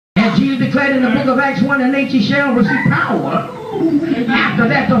And Jesus declared in the book of Acts 1 and 8, ye shall receive power. After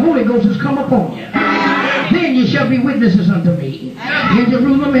that, the Holy Ghost has come upon you. Then you shall be witnesses unto me in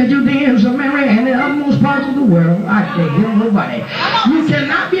Jerusalem and Judea and Samaria and the utmost parts of the world. I can't hear nobody. You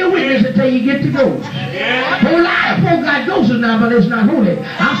cannot be a witness until you get the ghost. Whole lot of folk got ghosts now, but it's not holy.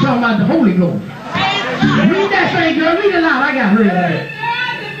 I'm talking about the Holy Ghost. Read that thing, girl. Read it loud. I got rid of it.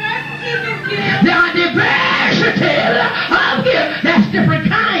 There are diversity of gifts. That's different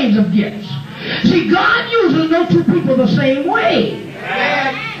kinds of gifts. See, God uses no two people the same way.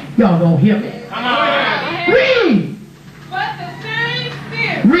 Y'all don't hear me. Come on. Read. But the same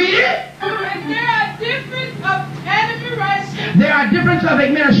Spirit. Read it. And there are different of administrations. There are different of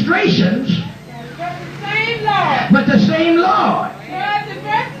administrations. But the same Lord. But the same Lord. There are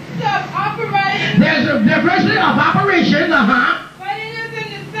diversities of operations. There's a diversity of operations. But it is in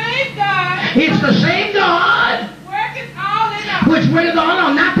the same God. It's the same God. Worketh all in all. Which worketh all in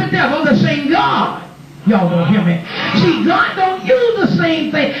all, not the devil, the same God. Y'all don't hear me. See, God don't use the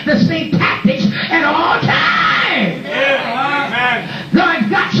same thing, the same tactics at all times. God's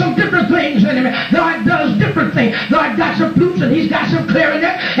got some different things in him. God does different things. God got some flutes and he's got some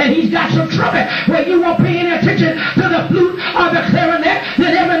clarinet and he's got some trumpet. Well, you won't pay any attention to the flute or the clarinet,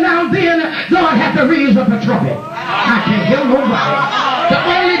 then every now and then God has to raise up a trumpet. I can't hear nobody. The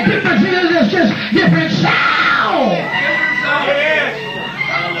only difference is it's just different sound.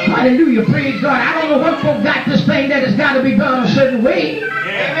 Hallelujah, praise God. I don't know what folk got this thing that it's got to be done a certain way.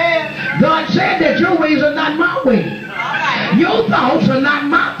 God said that your ways are not my ways. Your thoughts are not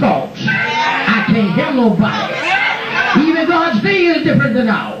my thoughts. I can't hear nobody. Even God's day is different than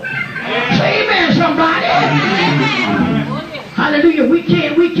ours. Say amen, somebody. Hallelujah. We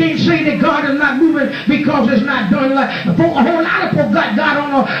can't say that God is not moving because it's not done like a whole lot of folk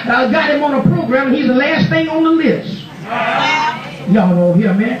got him on a program and he's the last thing on the list. Y'all don't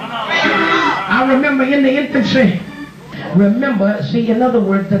hear me? I remember in the infancy. Remember, see, in other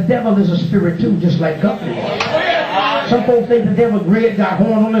words, the devil is a spirit too, just like God is. Some folks think the devil great, got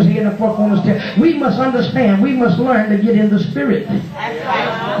horn on his head and a fork on his tail. We must understand, we must learn to get in the spirit.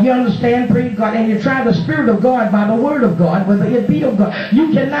 You understand, praise God? And you try the Spirit of God by the Word of God, whether it be of God.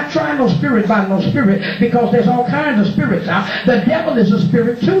 You cannot try no spirit by no spirit because there's all kinds of spirits out. The devil is a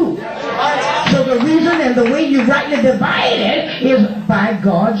spirit too. So the reason and the way you rightly divide it is by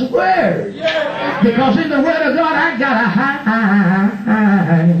God's Word. Because in the Word of God, I got a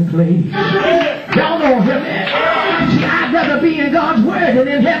hiding place. Y'all don't hear me? See, I'd rather be in God's Word than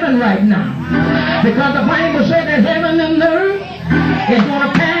in heaven right now. Because the Bible said that heaven and earth is going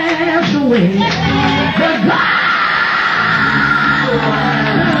to pass away. But God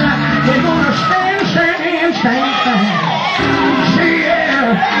is going to stand. See,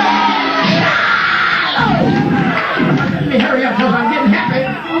 let me hurry up because I'm getting happy.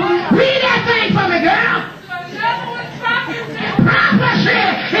 Read that thing for me, girl. Prophecy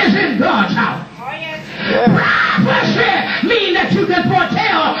is in God's house. Prophecy means that you can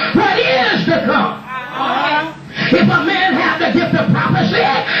foretell what is to come. If a man have the gift of prophecy,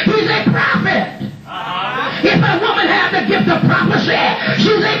 he's a prophet. If a woman have the gift of prophecy,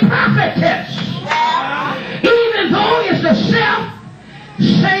 she's a prophetess. Even though it's the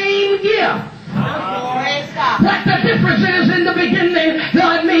same gift. What the difference is in the beginning,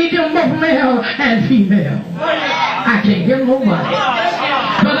 God made them both male and female. I can't hear nobody.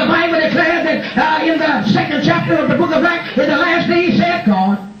 But the Bible declared that in the second chapter of the book of Acts, in the last day, said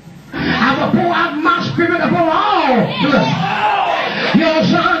God, I will pour out my spirit upon all flesh. Your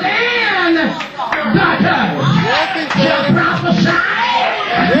sons and daughters shall prophesy.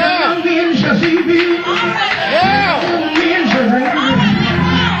 Young men shall see visions. Young men shall dream.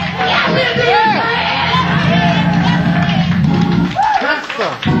 Yes, indeed.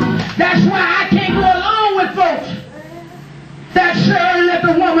 That's why I can't go along with folks that say let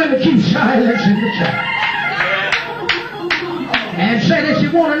the woman keep silence in the church. And say that she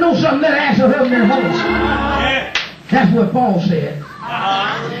want to know something, let her ask her husband in holiness. That's what Paul said.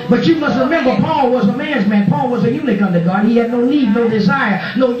 But you must remember, Paul was a man's man. Paul was a eunuch under God. He had no need, no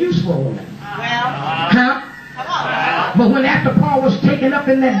desire, no use for a woman. Huh? But when after Paul was taken up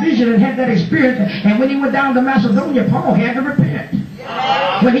in that vision and had that experience, and when he went down to Macedonia, Paul had to repent.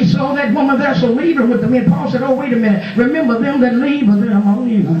 When he saw that woman there, so leave her with the men. Paul said, oh, wait a minute. Remember them that labor them among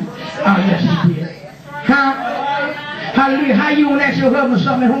you. Oh, yes, he did. Huh? Hallelujah. How you gonna ask your husband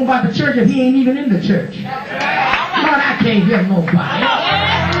something at home about the church if he ain't even in the church? Lord, I can't hear nobody.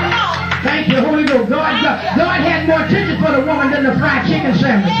 Thank you, Holy Ghost. God had more attention for the woman than the fried chicken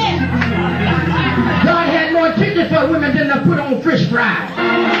sandwich. God had more attention for women than to put on fish fries.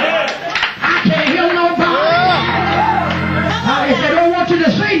 I can't hear nobody. If they don't want you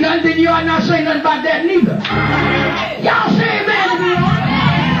to say nothing, amen, then you ought not say nothing about that neither. Y'all say amen if you want.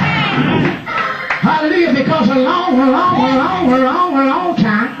 Hallelujah, because a long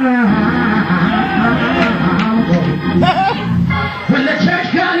time when the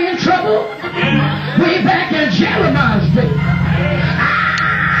church got in trouble, way back in Jeremiah's day,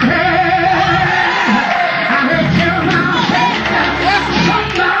 I heard Jeremiah say,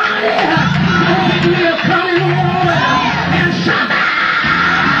 somebody will come in water and somebody.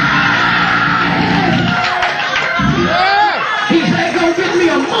 He said, go get me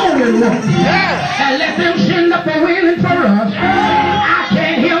a molding woman and let them send up a wailing for us. I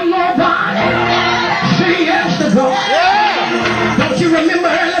can't hear nobody say yes to God. Don't you remember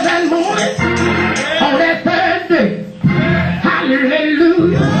early that morning on that third day?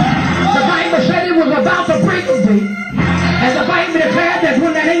 Hallelujah. The Bible said it was about to break of day. And the Bible declared that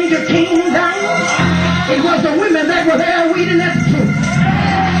when that angel came down, it was the women that were there waiting at the tomb.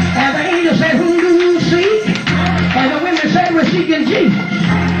 And the angel said, whom do you seek? And the women said, we're seeking Jesus.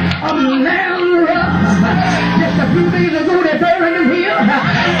 Just a few days ago they buried him here. I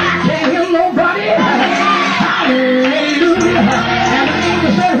can't hear nobody. Hallelujah. And the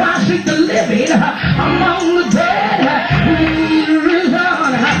angel said, why seek the living among the dead? He's risen.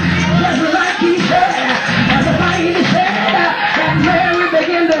 Just like he said. And the Bible said that Mary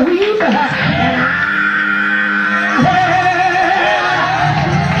began to weep.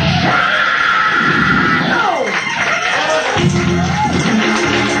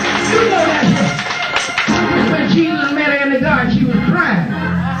 And she was crying.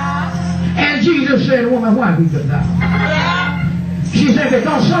 And Jesus said, woman, why weep thou? She said,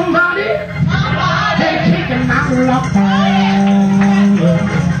 because somebody had taken my rock.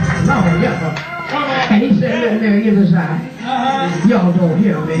 Lord, yeah. And he said, little Mary, here's his eye. Y'all don't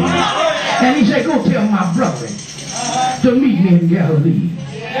hear me. And he said, go tell my brother to meet me in Galilee.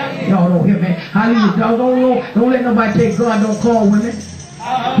 Y'all don't hear me. Hallelujah. Don't let nobody take God, don't call women.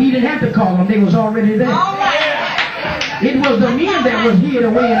 He didn't have to call them. They was already there. It was the men that was hid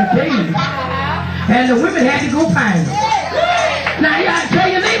away in the cave. And the women had to go find them. Now, you gotta tell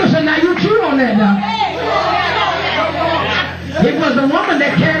your neighbor, so now you chew on that now. It was the woman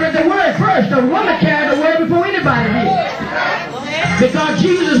that carried the word first. The woman carried the word before anybody did. Because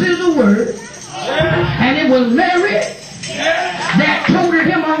Jesus is the word. And it was Mary that toted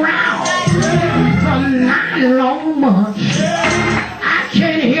him around for 9 long months. I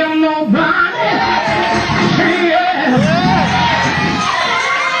can't hear nobody say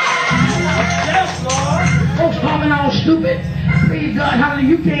folks calling all stupid. Praise God, hallelujah.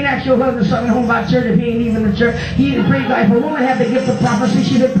 You can't ask your husband something at home about church if he ain't even in church. He didn't praise God. If a woman had the gift of prophecy,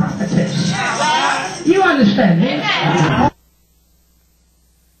 she's a prophetess. You understand me?